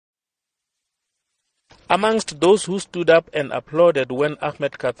Amongst those who stood up and applauded when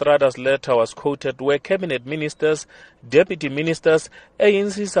Ahmed Kathrada's letter was quoted were cabinet ministers, deputy ministers,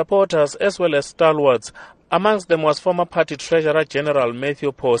 ANC supporters as well as stalwarts. Amongst them was former party treasurer General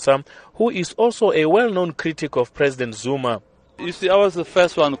Matthew Phosa, who is also a well-known critic of President Zuma. You see, I was the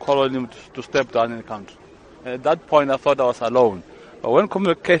first one calling him to step down in the country. At that point I thought I was alone. But when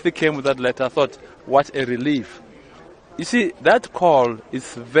Comrade Kathy came with that letter, I thought, what a relief. You see, that call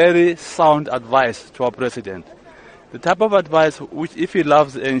is very sound advice to our president. The type of advice which, if he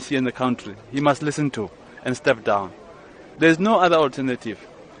loves the ANC in the country, he must listen to and step down. There's no other alternative.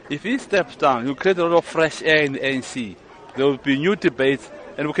 If he steps down, he'll create a lot of fresh air in the ANC. There will be new debates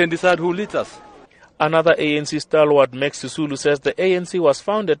and we can decide who leads us. Another ANC stalwart, Max Sisulu, says the ANC was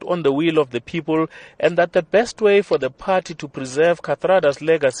founded on the will of the people and that the best way for the party to preserve Katharada's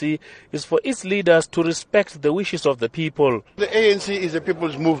legacy is for its leaders to respect the wishes of the people. The ANC is a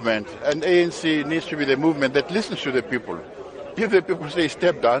people's movement, and ANC needs to be the movement that listens to the people. If the people say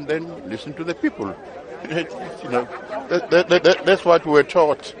step down, then listen to the people. That's what we were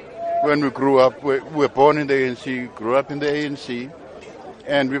taught when we grew up. We were born in the ANC, grew up in the ANC.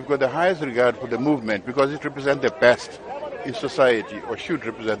 And we've got the highest regard for the movement because it represents the best in society, or should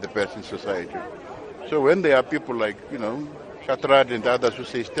represent the best in society. So when there are people like, Katharada and others who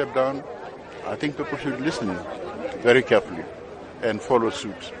say step down, I think people should listen very carefully and follow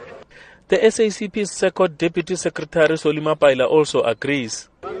suit. The SACP's second Deputy Secretary Solima Paila also agrees.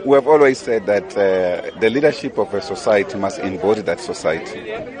 We have always said that the leadership of a society must embody that society.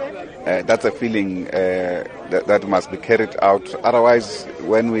 That's a feeling that must be carried out. Otherwise,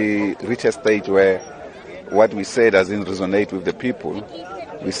 when we reach a stage where what we say doesn't resonate with the people,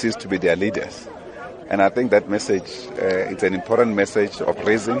 we cease to be their leaders. And I think that message, it's an important message of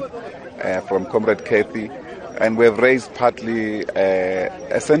raising from Comrade Kathy. And we have raised partly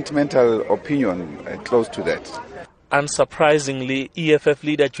a sentimental opinion close to that. Unsurprisingly, EFF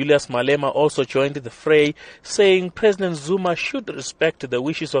leader Julius Malema also joined the fray, saying President Zuma should respect the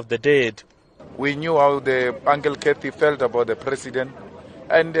wishes of the dead. We knew how Uncle Kathy felt about the president,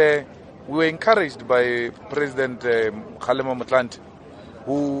 and we were encouraged by President Kgalema Motlanthe,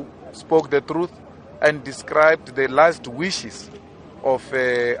 who spoke the truth and described the last wishes of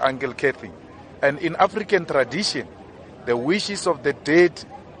Uncle Kathy. And in African tradition, the wishes of the dead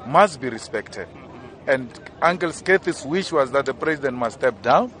must be respected. And Uncle Kathy's wish was that the president must step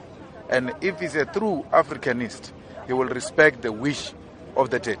down, and if he's a true Africanist, he will respect the wish of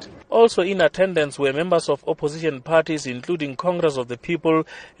the dead. Also in attendance were members of opposition parties, including Congress of the People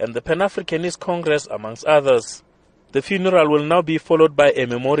and the Pan-Africanist Congress, amongst others. The funeral will now be followed by a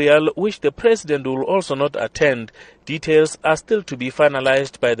memorial, which the president will also not attend. Details are still to be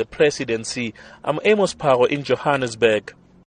finalized by the presidency. I'm Amos in Johannesburg.